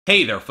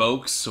Hey there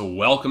folks,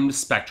 welcome to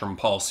Spectrum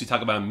Pulse. We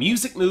talk about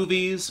music,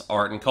 movies,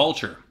 art, and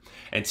culture.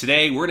 And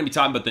today we're going to be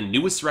talking about the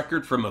newest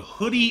record from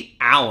Hoodie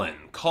Allen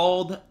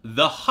called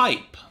The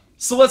Hype.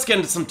 So let's get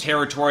into some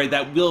territory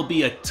that will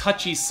be a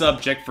touchy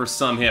subject for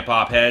some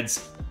hip-hop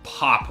heads.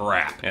 Pop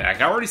rap. And I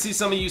can already see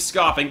some of you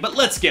scoffing, but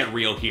let's get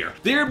real here.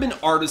 There have been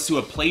artists who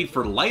have played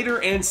for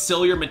lighter and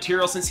sillier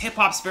material since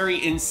hip-hop's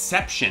very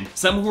inception.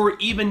 Some who are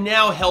even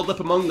now held up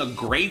among the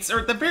greats, or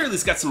at the very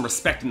least got some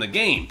respect in the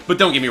game. But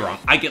don't get me wrong,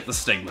 I get the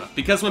stigma.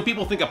 Because when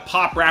people think of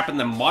pop rap in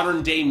the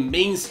modern day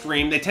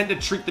mainstream, they tend to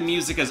treat the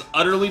music as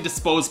utterly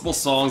disposable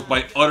songs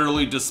by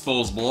utterly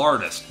disposable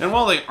artists. And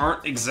while they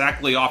aren't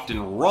exactly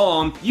often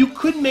wrong, you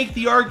could make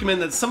the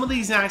argument that some of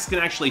these acts can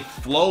actually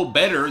flow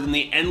better than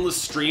the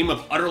endless stream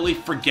of utterly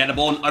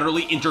forgettable and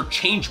utterly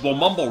interchangeable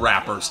mumble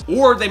rappers.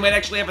 Or they might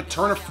actually have a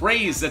turn of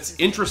phrase that's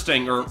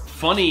interesting or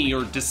funny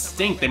or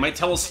distinct. They might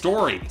tell a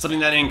story, something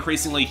that an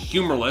increasingly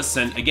humorless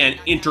and, again,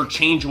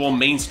 interchangeable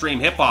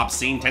mainstream hip-hop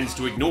scene tends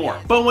to ignore.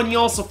 But when you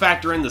also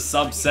factor in the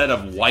subset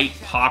of white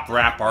pop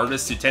rap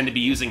artists who tend to be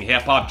using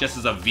hip-hop just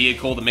as a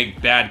vehicle to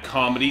make bad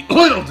comedy,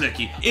 little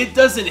dicky, it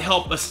doesn't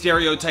help a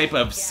stereotype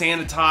of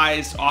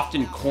sanitized,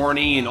 often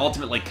corny, and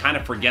ultimately kind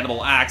of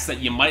forgettable acts that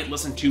you might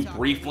listen to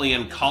briefly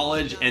in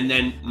college and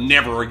then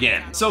never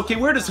again. So, okay,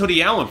 where does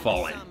Hoodie Allen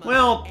fall in?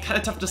 Well, kind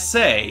of tough to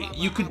say.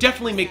 You could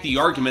definitely make the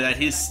argument that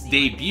his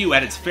debut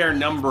had its fair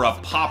number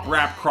of pop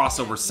rap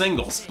crossover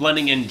singles,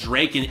 blending in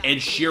Drake and Ed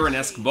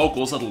Sheeran-esque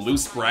vocals with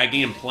loose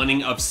bragging and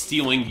plenty of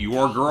stealing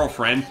your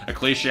girlfriend, a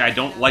cliche I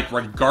don't like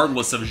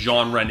regardless of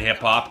genre in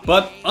hip-hop.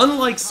 But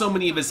unlike so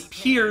many of his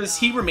peers,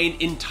 he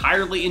remained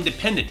entirely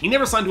independent. He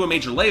never signed to a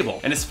major label,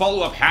 and his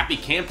follow-up Happy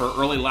Camper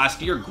early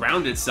last year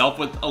grounded itself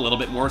with a little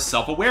bit more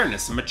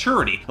self-awareness and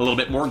maturity, a little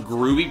bit more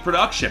groovy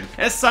production,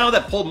 and a style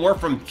that pulled more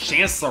from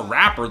Chance the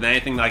Rapper than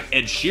anything like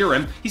Ed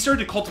Sheeran. He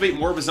started to cultivate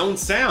more of his own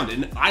sound,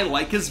 and I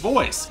like his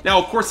voice. Now,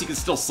 of course, he can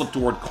still slip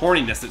toward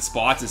corniness at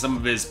spots, and some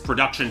of his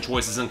production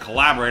choices and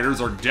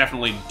collaborators are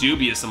definitely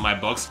dubious in my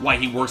books. Why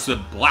he works with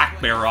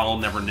Black Bear, I'll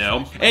never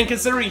know. And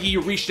considering he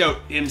reached out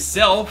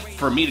himself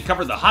for me to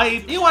cover The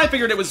Hype, I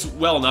figured it was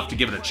well enough to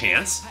give it a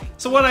chance.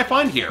 So what did I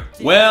find here?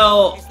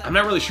 Well, I'm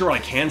not really sure what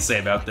I can say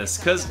about this,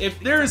 because if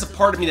there is a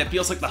part of me that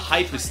feels like The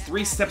Hype is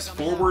 3 steps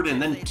forward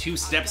and then 2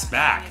 steps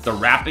back. The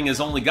rapping has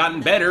only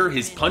gotten better,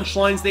 his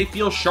punchlines they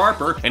feel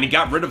sharper, and he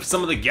got rid of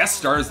some of the guest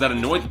stars that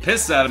annoyed the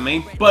piss out of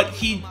me, but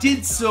he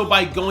did so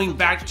by going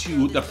back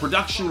to the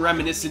production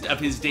reminiscent of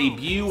his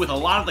debut with a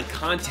lot of the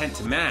content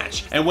to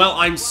match. And while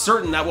I'm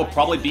certain that will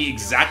probably be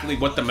exactly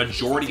what the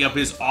majority of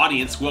his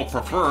audience will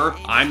prefer,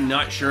 I'm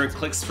not sure it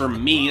clicks for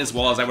me as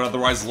well as I would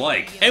otherwise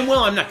like. And while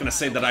I'm not going to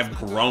say that I've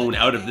grown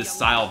out of this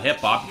style of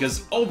hip-hop,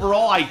 because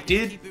overall I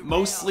did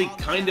mostly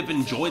kind of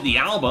enjoy the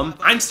album,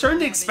 I'm starting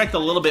to expect a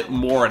little bit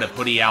more out of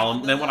Hoodie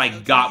Allen than what I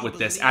got with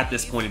this at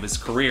this point of his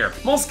career.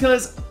 Most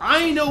because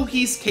I know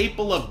he's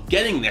capable of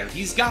getting there.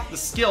 He's got the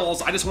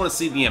skills, I just want to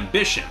see the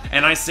ambition.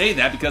 And I say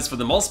that because for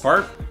the most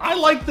part, I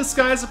like this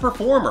guy as a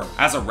performer.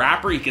 As a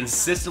rapper, he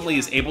consistently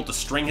is able to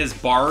string his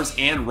bars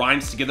and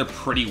rhymes together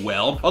pretty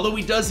well, although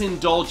he does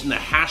indulge in the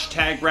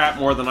hashtag rap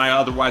more than I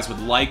otherwise would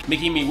like,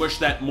 making me wish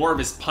that more of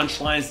his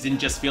punchlines didn't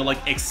just feel like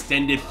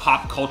extended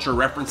pop culture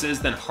references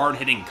than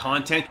hard-hitting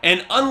content.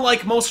 And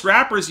unlike most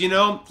rappers,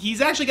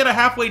 he's actually got a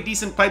halfway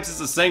decent pipes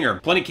as a singer,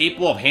 plenty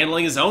capable of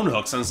handling his own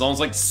hooks on songs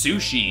like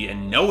Sushi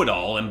and Know It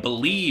All and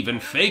Believe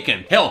and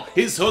Fakin'. Hell,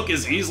 his hook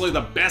is easily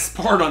the best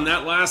part on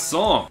that last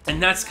song.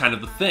 And that's kind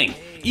of the thing.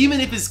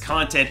 Even if his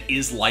content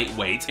is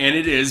lightweight, and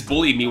it is,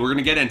 believe me, we're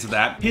gonna get into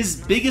that, his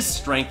biggest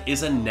strength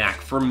is a knack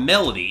for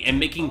melody and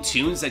making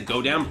tunes that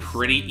go down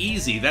pretty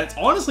easy. That's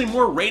honestly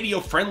more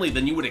radio-friendly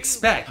than you would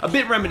expect. A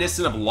bit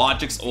reminiscent of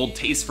Logic's old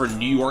taste for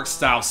New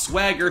York-style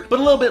swagger, but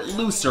a little bit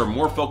looser,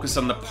 more focused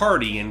on the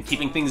party and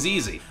keeping things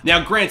easy.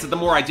 Now, granted, the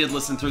more I did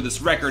listen through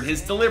this record,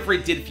 his delivery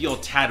did feel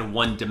a tad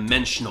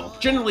one-dimensional.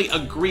 Generally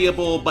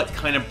agreeable, but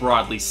kind of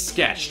broadly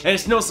sketched. And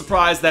it's no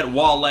surprise that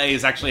Wale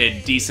is actually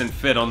a decent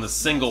fit on the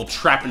single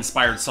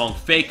trap-inspired song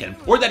Fakin',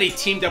 or that he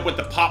teamed up with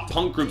the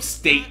pop-punk group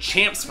State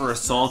Champs for a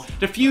song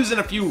to fuse in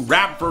a few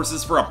rap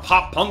verses for a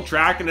pop-punk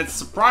track, and it's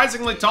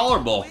surprisingly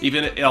tolerable,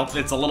 even if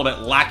it's a little bit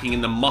lacking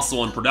in the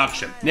muscle and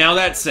production. Now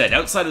that said,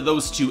 outside of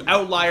those two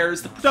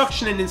outliers, the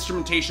production and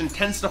instrumentation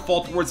tends to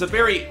fall towards a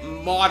very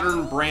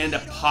modern brand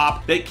of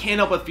pop that can't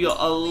help but feel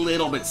a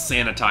little bit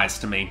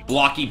sanitized to me.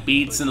 Blocky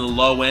beats in the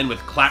low end with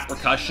clap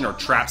percussion or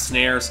trap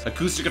snares,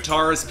 acoustic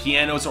guitars,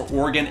 pianos, or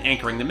organ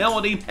anchoring the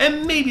melody,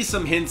 and maybe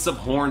some hints of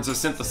horns or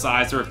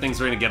synthesizer if things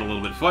are going to get a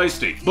little bit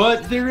feisty.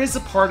 But there is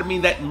a part of me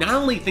that not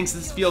only thinks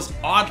this feels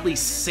oddly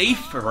safe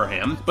for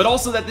him, but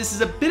also that this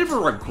is a bit of a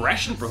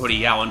regression for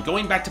Hoodie Allen,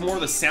 going back to more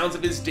of the sounds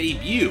of his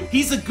debut.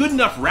 He's a good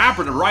enough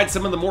rapper to ride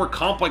some of the more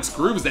complex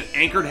grooves that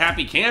anchored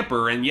Happy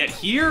Camper, and yet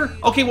here,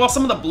 okay, while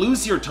some of the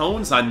bluesier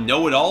tones on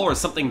Know It All or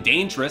Something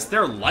Dangerous,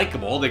 they're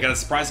likable, they got a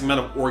surprising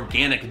amount of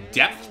organic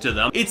depth to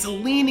them, it's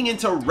leaning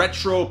into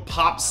retro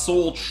pop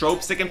soul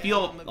tropes that can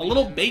feel a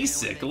little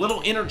basic, a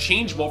little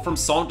interchangeable from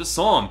song to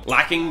song,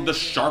 lacking the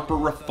sharper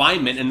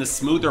refinement and the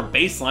smoother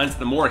bass lines,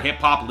 the more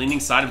hip-hop leaning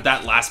side of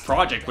that last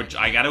project, which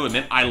I gotta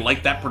admit, I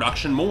like that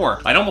production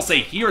more. I'd almost say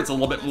here it's a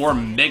little bit more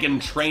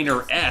Meghan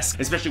Trainor-esque,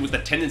 especially with the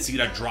tendency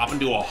to drop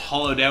into a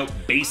hollowed-out,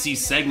 bassy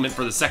segment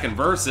for the second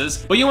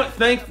verses. But you know what,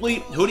 thankfully,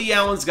 Hoodie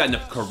Allen's got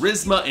enough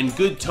charisma and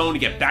good tone to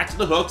get back to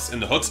the hooks,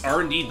 and the hooks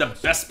are indeed the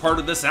best part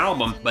of this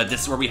album. But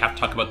this is where we have to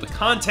talk about the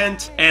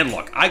content. And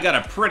look, I got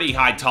a pretty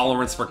high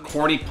tolerance for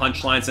corny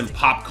punchlines and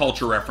pop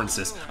culture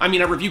references. I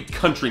mean, I review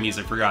country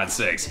music, for God's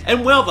sakes.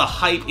 And while the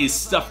hype is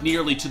stuffed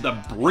nearly to the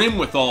brim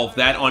with all of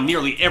that on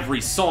nearly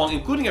every song,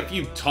 including a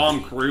few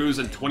Tom Cruise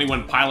and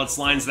 21 Pilots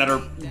lines that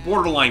are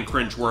borderline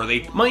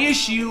cringeworthy, my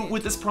issue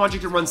with this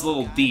project runs a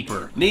little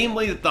deeper.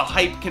 Namely, that the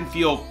hype can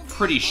feel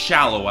pretty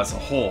shallow as a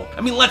whole.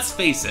 I mean, let's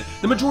face it,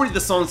 the majority of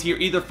the songs here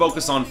either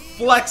focus on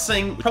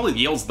flexing, probably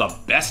yields the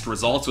best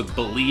results with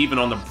Believe and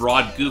on the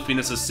broad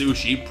goofiness of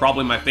Sushi,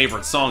 probably my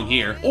favorite song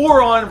here,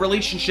 or on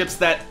relationships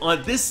that,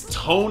 on this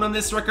tone on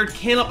this record,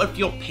 can't help but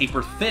feel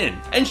paper thin.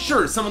 And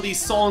sure, some of these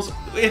songs,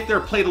 if they're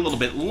played a little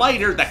bit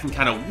lighter, that can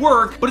kind of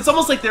work, but it's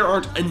almost like there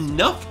aren't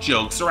enough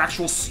jokes or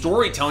actual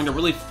storytelling to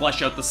really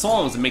flesh out the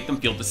songs and make them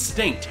feel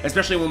distinct,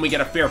 especially when we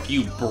get a fair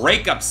few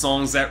breakup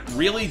songs that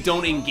really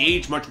don't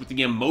engage much with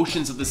the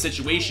emotions of the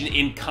situation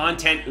in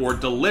content or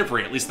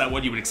delivery, at least that's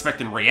what you would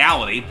expect in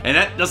reality, and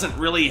that doesn't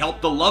really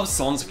help the love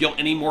songs feel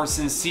any more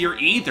sincere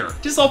either.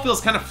 Just all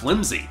feels kind of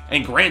flimsy.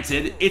 And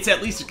granted, it's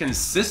at least a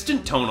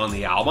consistent tone on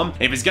the album.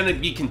 If he's gonna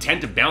be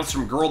content to bounce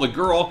from girl to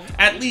girl,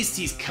 at least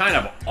he's kind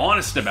of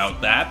honest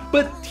about that.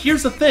 But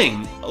here's the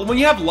thing, when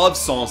you have love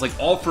songs like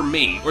All For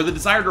Me, or the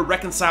desire to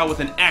reconcile with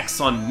an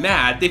ex on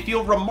Mad, they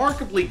feel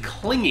remarkably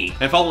clingy.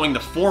 And following the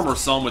former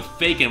song with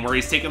Fakin', where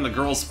he's taking the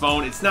girl's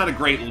phone, it's not a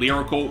great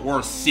lyrical or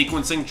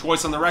sequencing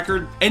choice on the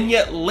record. And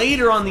yet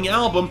later on the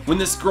album, when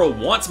this girl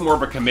wants more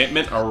of a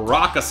commitment, a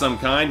rock of some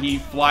kind, he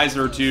flies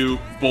her to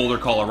Boulder,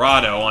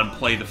 Colorado on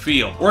Play the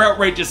Field, or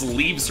outright just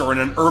leaves her in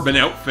an Urban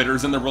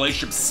Outfitters and the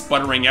relationship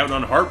sputtering out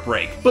on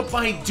heartbreak. But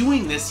by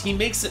doing this, he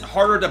makes it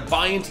harder to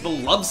buy into the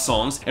love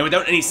songs, and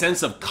without any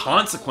sense of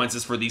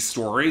consequences for these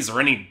stories or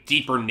any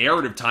deeper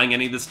narrative tying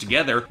any of this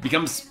together, it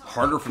becomes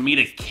harder for me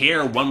to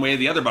care one way or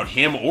the other about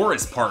him or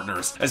his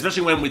partners,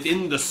 especially when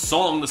within the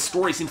song the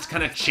story seems to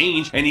kind of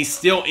change and he's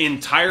still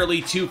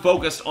entirely too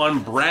focused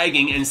on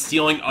bragging and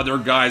stealing other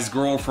guys'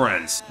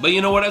 girlfriends. But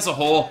you know what, as a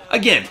whole,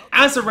 again,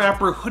 as a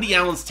rapper, Hoodie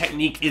Allen's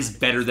technique is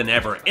better than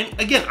ever. And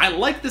again, I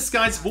like this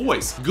guy's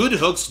voice. Good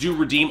hooks do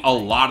redeem a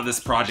lot of this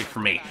project for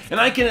me, and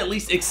I can at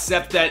least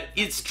accept that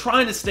it's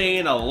trying to stay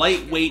in a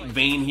lightweight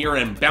vein here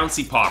and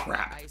bouncy pop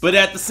rap. But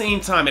at the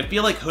same time, I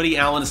feel like Hoodie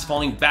Allen is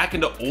falling back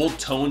into old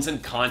tones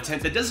and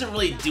content that doesn't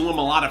really do him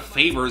a lot of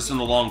favors in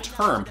the long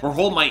term, or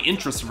hold my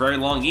interest for very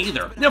long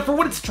either. Now, for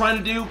what it's trying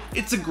to do,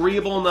 it's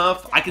agreeable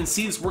enough. I can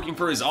see this working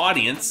for his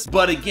audience,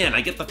 but again,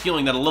 I get the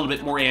feeling that a little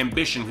bit more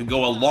ambition could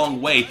go a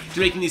long way to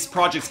making these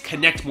projects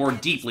connect more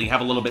deeply,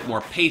 have a little bit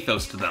more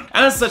pathos to them.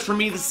 As such, for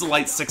me, this is a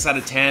light 6 out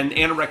of 10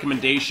 and a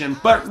recommendation,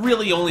 but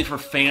really only for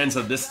fans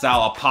of this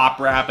style of pop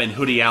rap and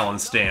Hoodie Allen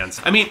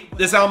stans. I mean,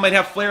 this album might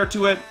have flair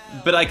to it,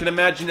 but I can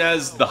imagine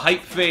as the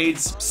hype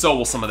fades, so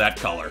will some of that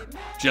color.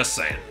 Just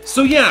saying.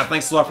 So yeah,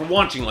 thanks a lot for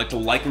watching. Like to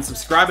like and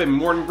subscribe, I'm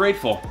more than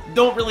grateful.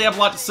 Don't really have a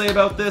lot to say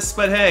about this,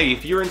 but hey,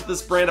 if you're into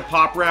this brand of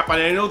pop rap,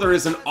 and I know there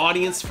is an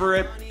audience for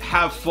it,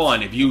 have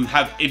fun. If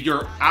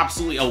you're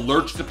absolutely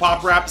allergic to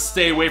pop rap,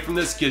 stay away from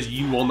this because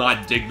you will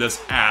not dig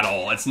this at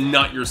all. It's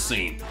not your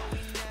scene.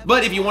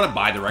 But if you want to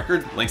buy the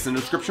record, links in the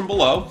description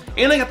below,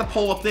 and I got the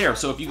poll up there,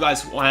 so if you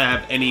guys want to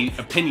have any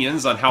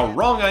opinions on how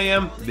wrong I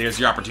am, there's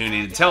your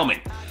opportunity to tell me.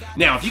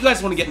 Now, if you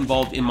guys want to get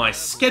involved in my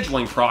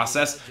scheduling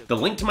process, the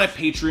link to my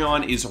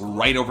Patreon is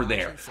right over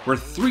there, where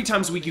 3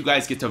 times a week you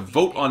guys get to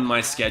vote on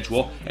my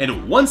schedule,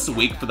 and once a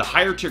week for the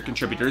higher tier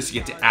contributors, you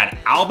get to add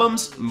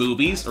albums,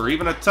 movies, or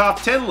even a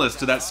top 10 list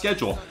to that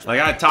schedule. I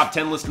got a top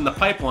 10 list in the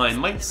pipeline,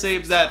 might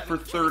save that for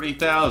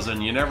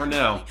 30,000, you never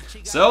know.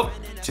 So,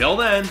 till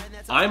then,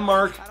 I'm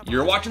Mark,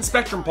 you're watching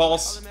Spectrum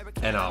Pulse,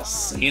 and I'll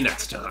see you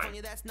next time.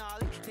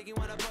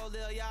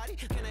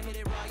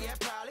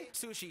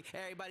 Sushi,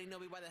 everybody know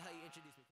me by the hell you introduce me.